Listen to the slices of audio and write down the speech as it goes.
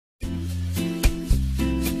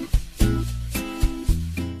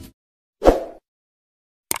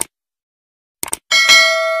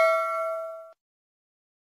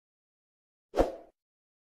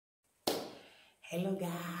Hello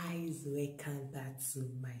guys, welcome back to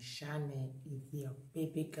my channel. It's your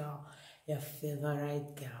baby girl, your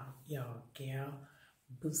favorite girl, your girl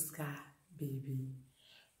Buska baby.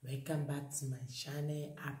 Welcome back to my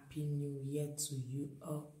channel. Happy New Year to you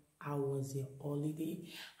all. How was your holiday?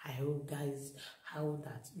 I hope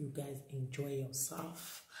that you guys enjoy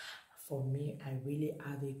yourself. For me, I really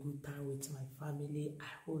had a good time with my family.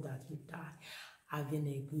 I hope that you are having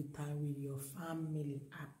a good time with your family.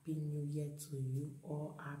 Happy New Year to you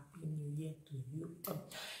all. Happy New Year to you all.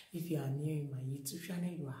 If you are new in my YouTube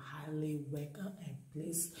channel, you are highly welcome, and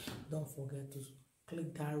please don't forget to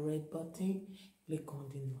click that red button, click on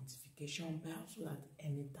the notification bell so that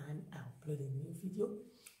anytime I upload a new video,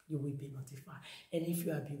 you will be notified. And if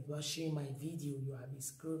you have been watching my video, you have been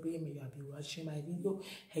scrolling, you have been watching my video,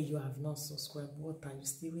 and you have not subscribed, what are you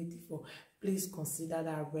still waiting for? Please consider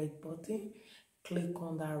that red button, click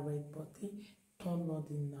on that red button, turn on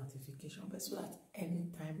the notification bell so that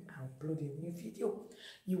anytime I upload a new video,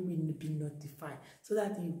 you will be notified, so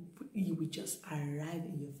that you will just arrive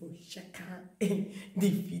in your phone, check out the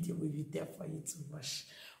video will be there for you to watch.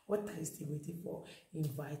 What are you still waiting for?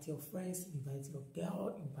 Invite your friends, invite your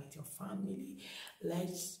girl, invite your family.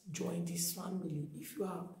 Let's join this family. If you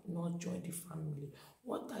have not joined the family,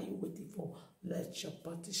 what are you waiting for? Let's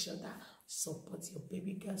support each other. Support your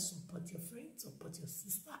baby girl, support your friend, support your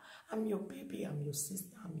sister. I'm your baby, I'm your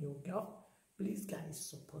sister, I'm your girl. Please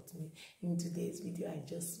guys, support me. In today's video, I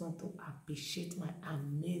just want to appreciate my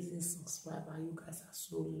amazing subscriber. You guys are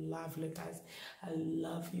so lovely, guys. I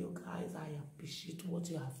love you guys. I appreciate what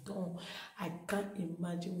you have done. I can't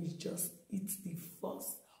imagine we just hit the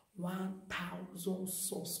first 1,000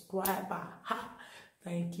 subscriber. Ha!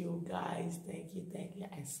 Thank you guys. Thank you.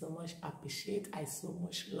 I so much appreciate. I so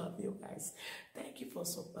much love you guys. Thank you for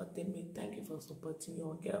supporting me. Thank you for supporting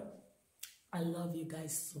your girl. I love you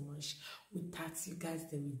guys so much. Without you guys,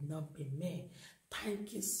 there would not be me.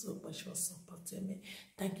 Thank you so much for supporting me.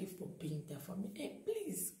 Thank you for being there for me. And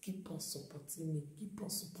please keep on supporting me. Keep on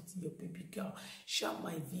supporting your baby girl. Share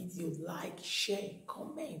my video, like, share,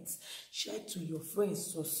 comment, share to your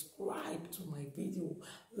friends, subscribe to my video.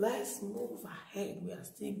 Let's move ahead. We are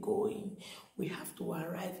still going. We have to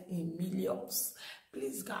arrive in millions.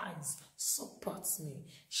 Please guys, support me,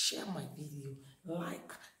 share my video, like,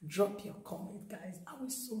 drop your comment guys. I will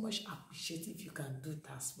so much appreciate if you can do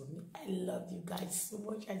that for me. I love you guys so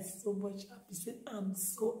much. I so much appreciate. I'm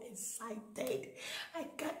so excited. I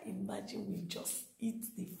can't imagine we just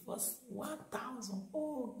hit the first 1,000.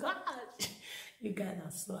 Oh gosh, you guys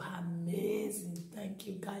are so amazing. Thank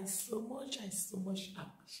you guys so much. I so much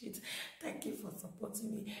appreciate. Thank you for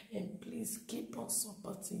supporting me, and please keep on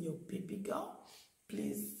supporting your baby girl.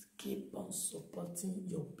 Please keep on supporting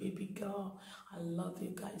your baby girl. I love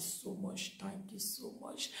you guys so much. Thank you so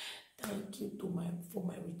much. Thank you to for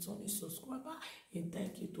my returning subscriber, and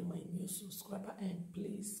thank you to my new subscriber. And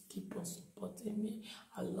please keep on supporting me.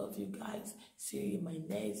 I love you guys. See you in my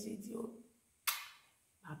next video.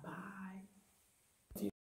 Bye bye.